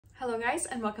Hello guys,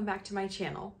 and welcome back to my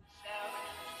channel.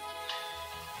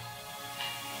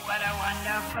 What a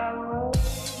wonderful.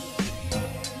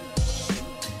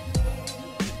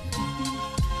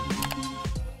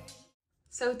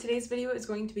 So today's video is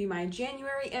going to be my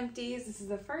January empties. This is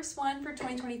the first one for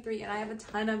 2023 and I have a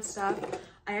ton of stuff.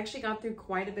 I actually got through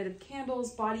quite a bit of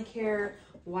candles, body care,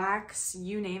 wax,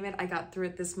 you name it. I got through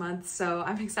it this month. So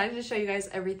I'm excited to show you guys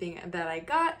everything that I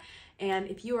got. And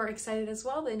if you are excited as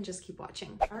well, then just keep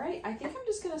watching. All right, I think I'm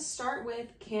just gonna start with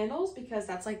candles because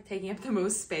that's like taking up the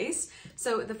most space.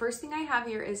 So the first thing I have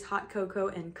here is hot cocoa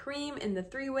and cream in the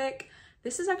 3-wick.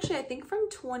 This is actually, I think, from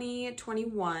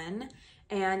 2021.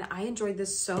 And I enjoyed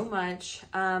this so much.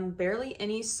 Barely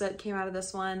any soot came out of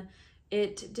this one.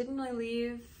 It didn't really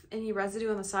leave any residue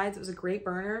on the sides. It was a great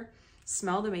burner,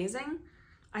 smelled amazing.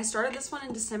 I started this one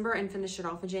in December and finished it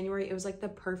off in January. It was like the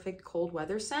perfect cold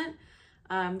weather scent.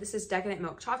 This is decadent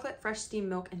milk chocolate, fresh steamed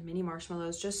milk, and mini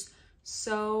marshmallows. Just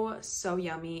so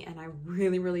yummy, and I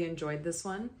really enjoyed this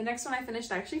one. The next one I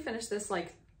actually finished this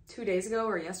like 2 days ago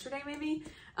or yesterday maybe,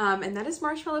 and that is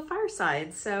Marshmallow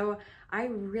Fireside. So I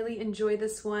really enjoy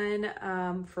this one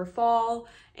for fall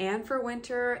and for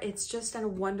winter. It's just a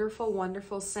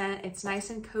wonderful scent. It's nice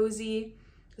and cozy.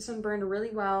 This one burned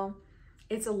really well.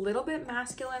 It's a little bit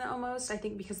masculine almost, I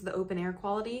think, because of the open air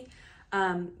quality.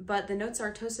 But the notes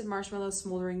are toasted marshmallows,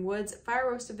 smoldering woods, fire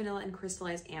roasted vanilla, and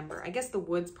crystallized amber. I guess the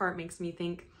woods part makes me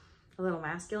think a little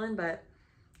masculine, but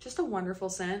just a wonderful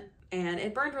scent. And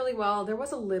it burned really well. There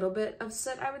was a little bit of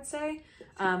soot, I would say,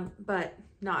 but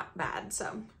not bad.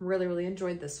 So really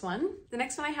enjoyed this one. The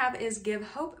next one I have is Give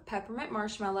Hope Peppermint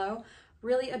Marshmallow.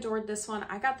 Really adored this one.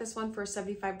 I got this one for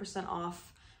 75%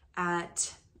 off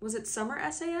at, was it Summer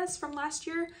SAS from last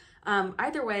year?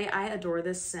 Either way, I adore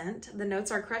this scent. The notes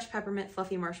are crushed peppermint,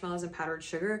 fluffy marshmallows, and powdered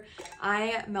sugar.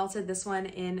 I melted this one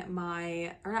in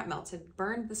my, or not melted,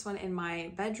 burned this one in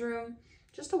my bedroom.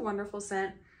 Just a wonderful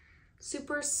scent.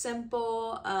 Super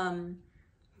simple,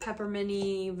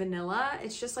 pepperminty vanilla.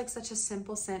 It's just like such a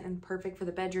simple scent and perfect for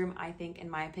the bedroom, I think, in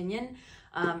my opinion,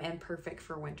 and perfect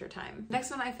for wintertime. Next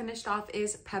one I finished off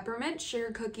is Peppermint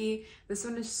Sugar Cookie. This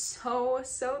one is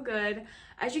so good.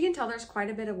 As you can tell, there's quite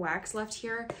a bit of wax left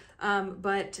here,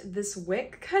 but this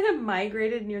wick kind of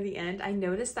migrated near the end. I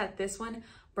noticed that this one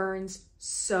burns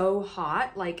so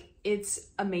hot. Like, it's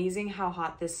amazing how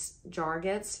hot this jar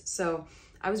gets. So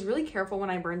I was really careful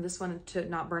when I burned this one to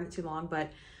not burn it too long,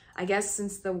 but I guess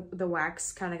since the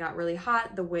wax kind of got really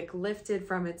hot, the wick lifted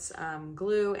from its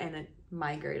glue and it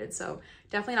migrated. So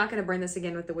definitely not going to burn this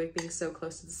again with the wick being so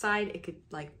close to the side. It could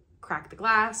like crack the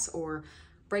glass or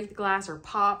break the glass or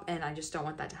pop, and I just don't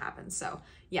want that to happen. So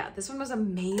yeah, this one was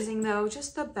amazing though.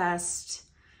 Just the best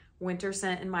winter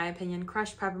scent in my opinion.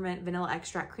 Crushed peppermint, vanilla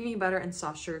extract, creamy butter, and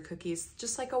soft sugar cookies.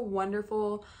 Just like a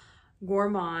wonderful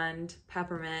gourmand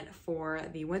peppermint for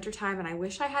the winter time. And I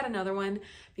wish I had another one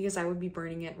because I would be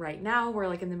burning it right now. We're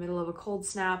like in the middle of a cold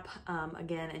snap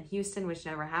again in Houston, which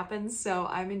never happens. So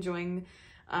I'm enjoying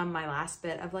my last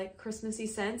bit of like Christmassy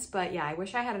scents. But yeah, I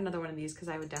wish I had another one of these because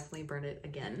I would definitely burn it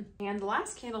again. And the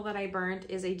last candle that I burned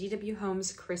is a DW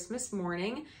Homes Christmas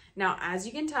Morning. Now, as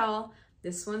you can tell,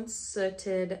 this one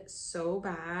sooted so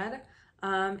bad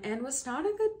and was not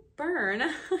a good burn.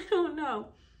 I don't know.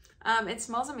 It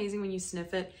smells amazing when you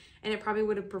sniff it, and it probably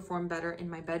would have performed better in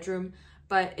my bedroom,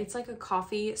 but it's like a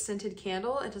coffee scented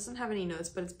candle. It doesn't have any notes,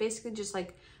 but it's basically just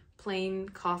like plain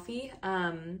coffee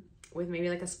with maybe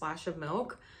like a splash of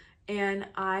milk. And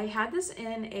I had this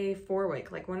in a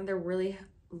 4-wick, like one of their really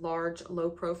large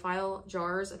low profile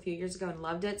jars a few years ago, and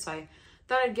loved it. So I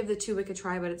thought I'd give the 2-wick a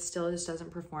try, but it still just doesn't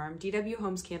perform. DW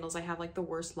Homes candles I have like the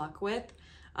worst luck with.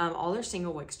 All their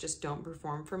single wicks just don't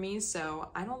perform for me, so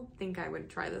I don't think I would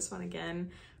try this one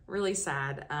again. Really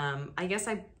sad. I guess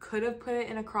I could have put it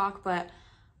in a crock, but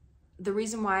the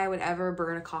reason why I would ever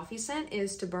burn a coffee scent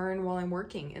is to burn while I'm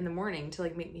working in the morning to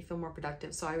like make me feel more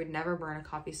productive. So I would never burn a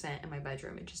coffee scent in my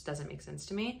bedroom. It just doesn't make sense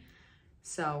to me.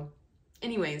 So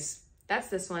anyways, that's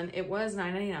this one. It was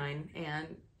 $9.99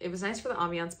 and it was nice for the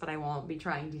ambiance, but I won't be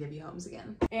trying DW Homes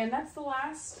again. And that's the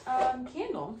last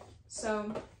candle.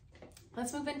 So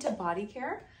let's move into body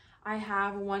care. I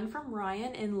have one from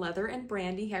Ryan in Leather and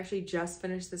Brandy. He actually just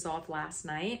finished this off last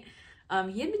night.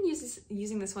 He had been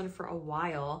using this one for a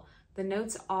while. The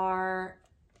notes are,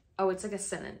 oh, it's like a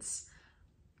sentence.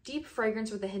 Deep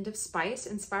fragrance with a hint of spice,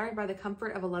 inspired by the comfort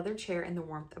of a leather chair and the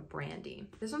warmth of brandy.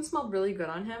 This one smelled really good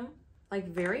on him, like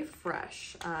very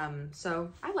fresh.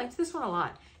 So I liked this one a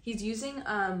lot. He's using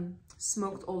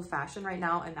smoked old fashioned right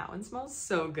now, and that one smells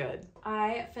so good.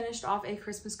 I finished off a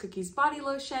Christmas Cookies body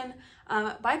lotion.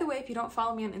 By the way, if you don't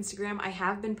follow me on Instagram, I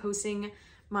have been posting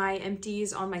my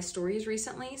empties on my stories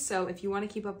recently. So if you want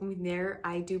to keep up with me there,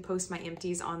 I do post my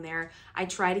empties on there. I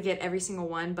try to get every single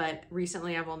one, but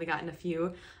recently I've only gotten a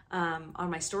few on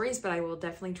my stories, but I will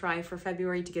definitely try for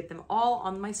February to get them all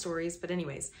on my stories. But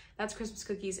anyways, that's Christmas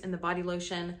cookies and the body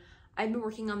lotion. I've been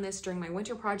working on this during my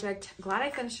winter project. Glad I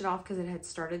finished it off because it had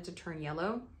started to turn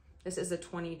yellow. This is a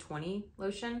 2020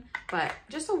 lotion, but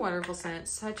just a wonderful scent.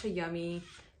 Such a yummy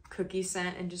cookie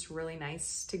scent and just really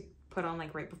nice to put on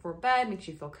like right before bed. Makes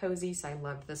you feel cozy, so I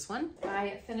loved this one.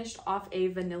 I finished off a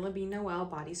Vanilla Bean Noel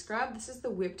body scrub. This is the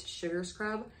whipped sugar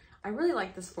scrub. I really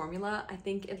like this formula. I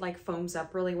think it like foams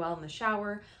up really well in the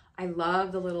shower. I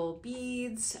love the little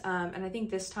beads, and I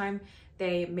think this time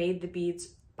they made the beads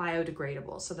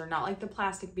biodegradable, so they're not like the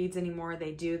plastic beads anymore.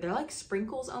 They're like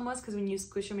sprinkles almost, because when you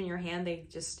squish them in your hand they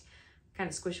just kind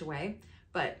of squish away.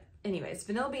 But anyways,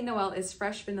 Vanilla Bean Noel is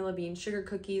fresh vanilla bean, sugar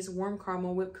cookies, warm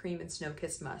caramel, whipped cream, and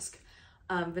snow-kissed musk.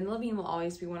 Vanilla bean will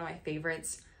always be one of my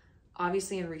favorites.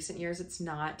 Obviously in recent years it's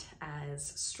not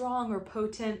as strong or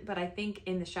potent, but I think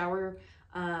in the shower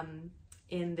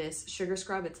in this sugar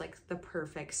scrub it's like the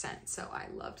perfect scent, so I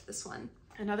loved this one.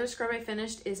 Another scrub I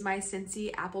finished is my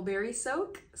Scentsy Appleberry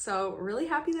Soak. So really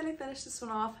happy that I finished this one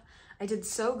off. I did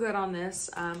so good on this.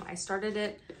 I started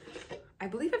it, I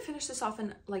believe I finished this off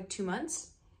in like 2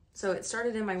 months. So it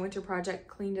started in my winter project,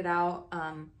 cleaned it out,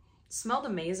 smelled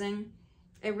amazing.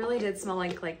 It really did smell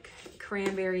like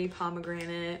cranberry,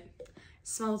 pomegranate.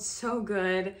 Smelled so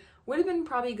good. Would have been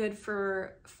probably good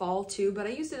for fall too, but I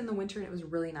used it in the winter and it was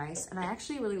really nice. And I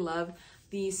actually really love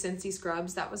the Scentsy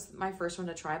scrubs. That was my first one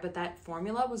to try, but that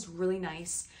formula was really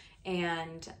nice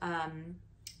and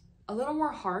a little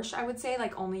more harsh, I would say.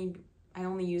 Like I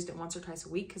only used it once or twice a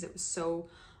week because it was so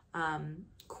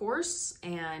coarse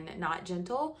and not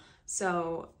gentle.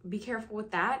 So be careful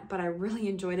with that, but I really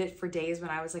enjoyed it for days when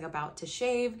I was like about to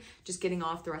shave, just getting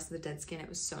off the rest of the dead skin. It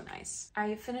was so nice.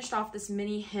 I finished off this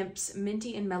Mini Hemp's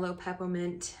Minty and Mellow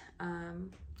Peppermint.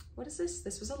 What is this?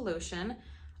 This was a lotion.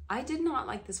 I did not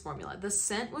like this formula. The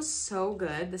scent was so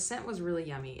good. The scent was really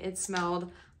yummy. It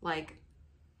smelled like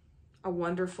a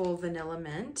wonderful vanilla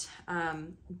mint,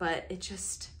 but it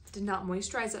just did not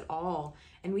moisturize at all.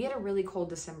 And we had a really cold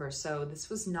December, so this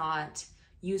was not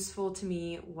useful to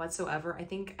me whatsoever. I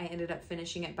think I ended up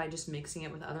finishing it by just mixing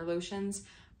it with other lotions.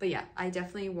 But yeah, I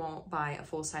definitely won't buy a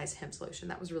full-size Hemp's lotion.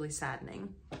 That was really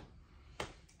saddening.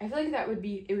 I feel like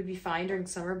it would be fine during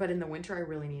summer, but in the winter I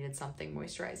really needed something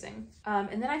moisturizing.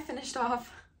 And then I finished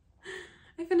off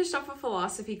with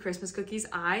Philosophy Christmas cookies.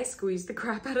 I squeezed the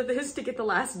crap out of this to get the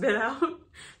last bit out.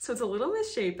 So it's a little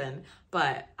misshapen,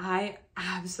 but I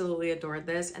absolutely adored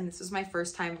this. And this was my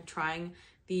first time trying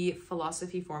the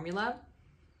Philosophy formula.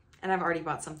 And I've already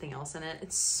bought something else in it.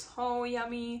 It's so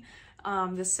yummy.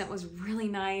 The scent was really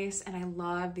nice, and I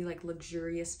love the like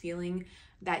luxurious feeling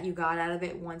that you got out of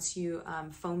it once you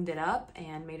foamed it up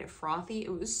and made it frothy.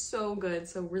 It was so good,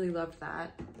 so really loved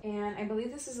that. And I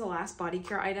believe this is the last body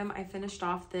care item. I finished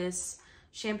off this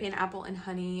Champagne Apple and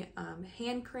Honey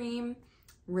hand cream.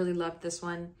 Really loved this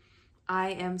one.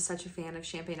 I am such a fan of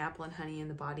Champagne Apple and Honey in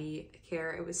the body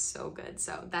care. It was so good.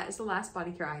 So that is the last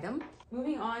body care item.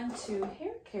 Moving on to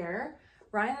hair care,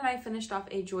 Ryan and I finished off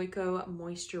a Joico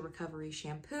Moisture Recovery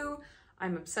Shampoo.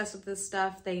 I'm obsessed with this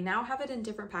stuff. They now have it in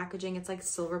different packaging. It's like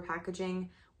silver packaging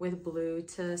with blue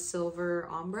to silver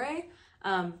ombre.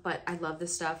 But I love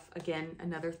this stuff. Again,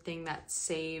 another thing that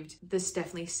this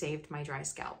definitely saved my dry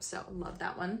scalp. So love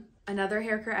that one. Another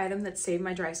hair care item that saved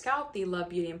my dry scalp, the Love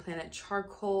Beauty and Planet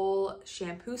Charcoal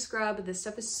Shampoo Scrub. This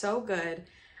stuff is so good.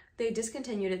 They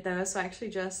discontinued it though, so I actually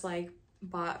just like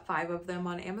bought 5 of them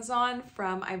on Amazon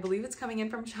from, I believe it's coming in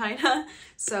from China.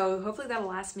 So hopefully that'll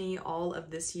last me all of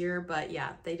this year. But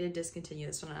yeah, they did discontinue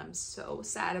this one and I'm so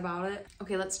sad about it.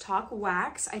 Okay, let's talk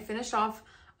wax. I finished off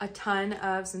a ton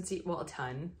of Scentsy, well,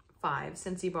 5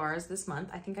 Scentsy bars this month.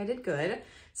 I think I did good.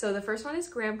 So the first one is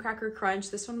Graham Cracker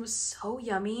Crunch. This one was so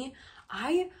yummy.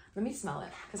 Let me smell it,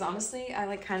 because honestly, I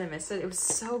like kind of missed it. It was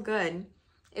so good.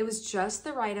 It was just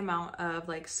the right amount of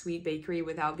like sweet bakery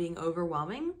without being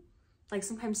overwhelming. Like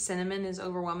sometimes cinnamon is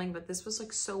overwhelming, but this was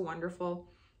like so wonderful.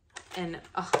 And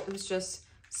it was just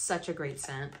such a great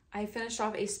scent. I finished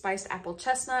off a Spiced Apple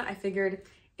Chestnut. I figured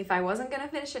if I wasn't gonna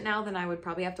finish it now, then I would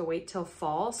probably have to wait till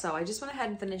fall. So I just went ahead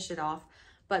and finished it off.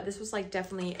 But this was like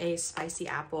definitely a spicy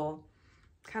apple,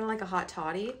 kind of like a hot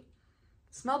toddy.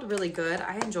 Smelled really good.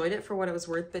 I enjoyed it for what it was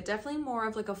worth, but definitely more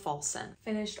of like a fall scent.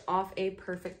 Finished off a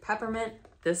Perfect Peppermint.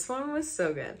 This one was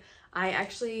so good. I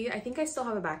think I still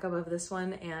have a backup of this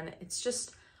one, and it's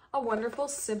just a wonderful,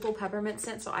 simple peppermint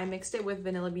scent. So I mixed it with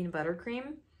vanilla bean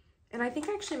buttercream, and I think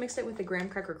I actually mixed it with the Graham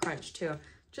Cracker Crunch too.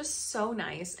 Just so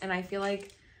nice. And I feel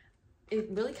like It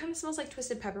really kind of smells like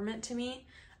twisted peppermint to me,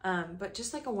 but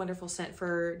just like a wonderful scent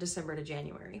for December to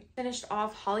January. Finished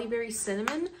off Hollyberry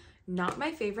Cinnamon. Not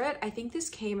my favorite. I think this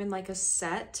came in like a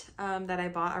set that I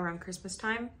bought around Christmas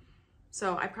time.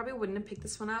 So I probably wouldn't have picked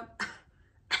this one up.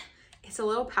 It's a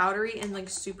little powdery and like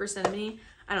super cinnamony.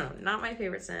 I don't know, not my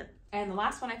favorite scent. And the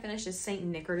last one I finished is Saint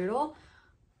Nickerdoodle.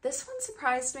 This one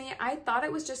surprised me. I thought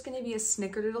it was just gonna be a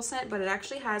snickerdoodle scent, but it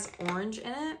actually has orange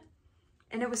in it.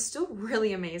 And it was still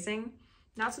really amazing.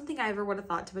 Not something I ever would have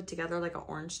thought to put together, like an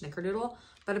orange snickerdoodle,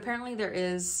 but apparently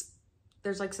there's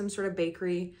like some sort of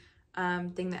bakery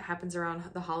thing that happens around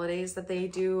the holidays that they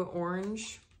do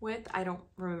orange with. I don't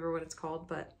remember what it's called,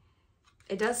 but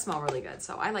it does smell really good,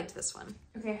 so I liked this one.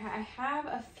 Okay, I have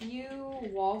a few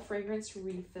wall fragrance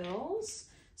refills.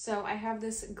 So I have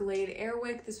this Glade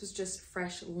Airwick. This was just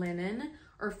fresh linen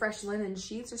or fresh linen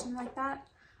sheets or something like that.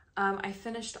 I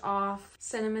finished off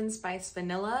Cinnamon Spice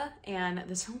Vanilla, and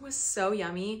this one was so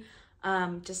yummy.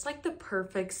 Just like the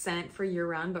perfect scent for year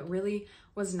round, but really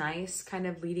was nice kind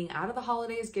of leading out of the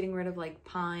holidays, getting rid of like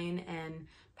pine and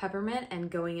peppermint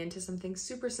and going into something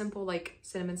super simple like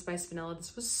Cinnamon Spice Vanilla.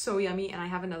 This was so yummy, and I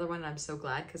have another one and I'm so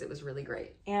glad because it was really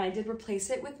great. And I did replace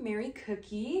it with Mary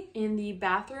Cookie. In the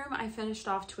bathroom, I finished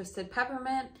off Twisted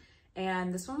Peppermint,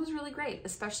 and this one was really great,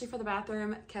 especially for the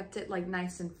bathroom. Kept it like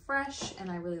nice and fresh,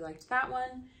 and I really liked that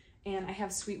one. And I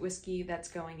have Sweet Whiskey that's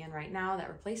going in right now that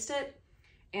replaced it.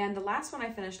 And the last one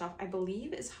I finished off, I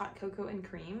believe, is Hot Cocoa and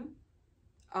Cream.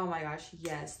 Oh my gosh,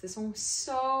 yes. This one was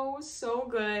so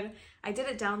good. I did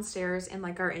it downstairs in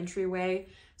like our entryway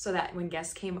so that when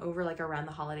guests came over like around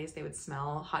the holidays, they would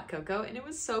smell hot cocoa, and it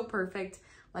was so perfect.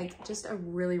 Like just a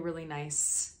really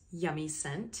nice, yummy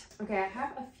scent. Okay, I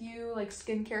have a few like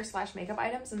skincare / makeup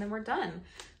items and then we're done.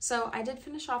 So I did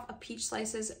finish off a Peach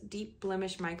Slices Deep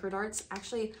Blemish Micro Darts.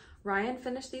 Actually, Ryan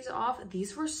finished these off.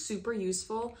 These were super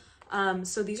useful.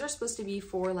 So these are supposed to be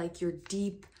for like your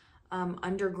deep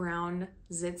underground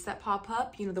zits that pop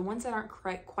up, you know, the ones that aren't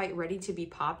quite ready to be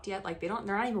popped yet. Like they're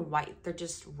not even white, they're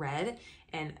just red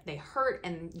and they hurt,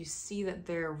 and you see that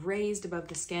they're raised above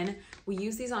the skin. We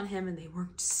used these on him and they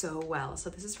worked so well. So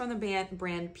this is from the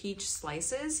brand Peach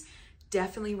Slices.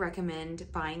 Definitely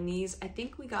recommend buying these. I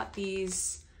think we got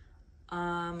these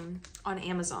on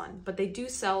Amazon, but they do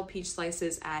sell Peach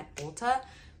Slices at Ulta.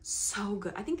 So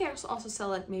good. I think they also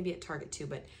sell it maybe at Target too,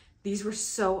 but these were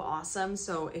so awesome.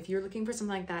 So if you're looking for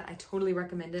something like that, I totally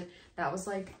recommend it. That was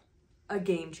like a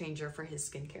game changer for his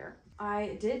skincare.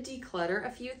 I did declutter a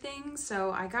few things.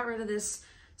 So I got rid of this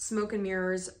Smoke and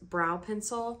Mirrors brow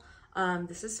pencil.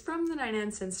 This is from the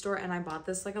 99-cent store, and I bought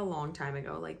this like a long time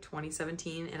ago, like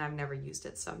 2017, and I've never used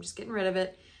it. So I'm just getting rid of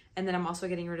it. And then I'm also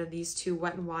getting rid of these two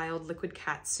Wet n Wild Liquid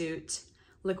Catsuit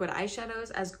liquid eyeshadows.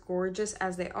 As gorgeous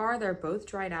as they are, they're both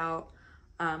dried out.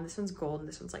 This one's gold and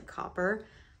this one's like copper,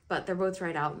 but they're both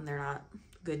dried out and they're not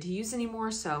good to use anymore.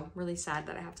 So really sad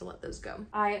that I have to let those go.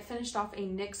 I finished off a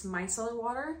NYX micellar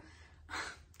water.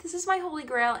 This is my holy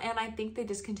grail, and I think they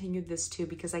discontinued this too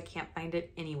because I can't find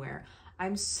it anywhere.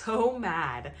 I'm so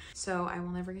mad. So I will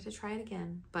never get to try it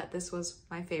again, but this was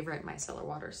my favorite micellar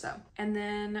water. So, and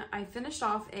then I finished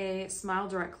off a Smile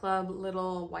Direct Club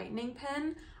little whitening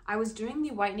pen. I was doing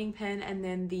the whitening pen and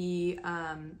then the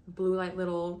blue light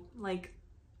little like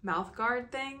mouth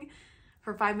guard thing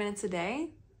for 5 minutes a day.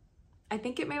 I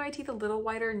think it made my teeth a little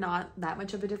whiter, not that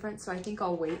much of a difference. So I think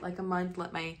I'll wait like a month,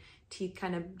 let my teeth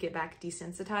kind of get back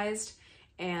desensitized,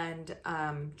 and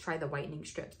try the whitening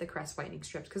strips, the Crest whitening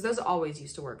strips, because those always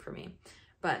used to work for me,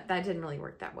 but that didn't really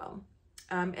work that well.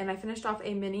 And I finished off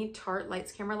a mini Tarte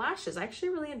Lights Camera Lashes. I actually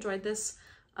really enjoyed this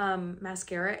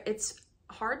mascara. It's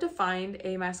hard to find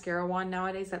a mascara wand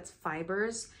nowadays that's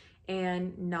fibers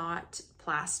and not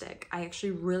plastic. I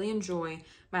actually really enjoy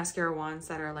mascara wands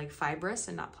that are like fibrous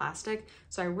and not plastic.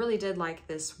 So I really did like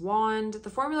this wand. The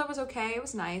formula was okay, it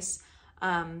was nice.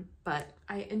 But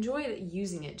I enjoyed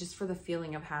using it just for the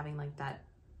feeling of having like that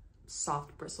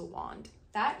soft bristle wand.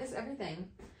 That is everything.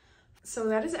 So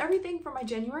that is everything for my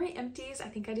January empties. I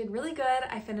think I did really good.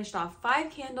 I finished off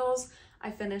 5 candles.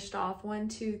 I finished off 1,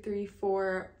 2, 3,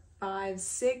 4, 5,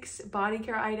 6 body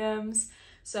care items.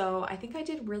 So I think I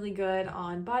did really good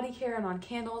on body care and on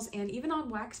candles, and even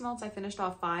on wax melts I finished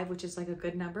off 5, which is like a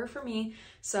good number for me.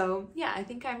 So yeah, I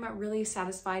think I'm really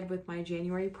satisfied with my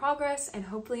January progress, and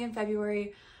hopefully in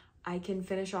February I can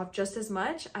finish off just as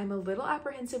much. I'm a little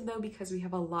apprehensive though because we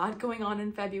have a lot going on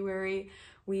in February.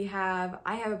 I have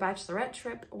a bachelorette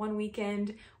trip one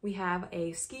weekend, we have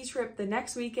a ski trip the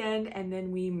next weekend, and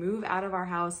then we move out of our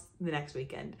house the next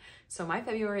weekend. So my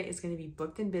February is going to be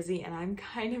booked and busy, and I'm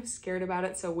kind of scared about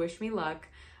it, so wish me luck.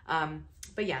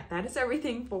 But yeah, that is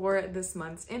everything for this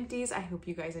month's Empties. I hope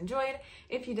you guys enjoyed.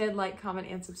 If you did, like, comment,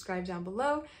 and subscribe down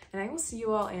below, and I will see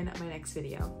you all in my next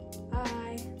video.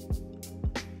 Bye!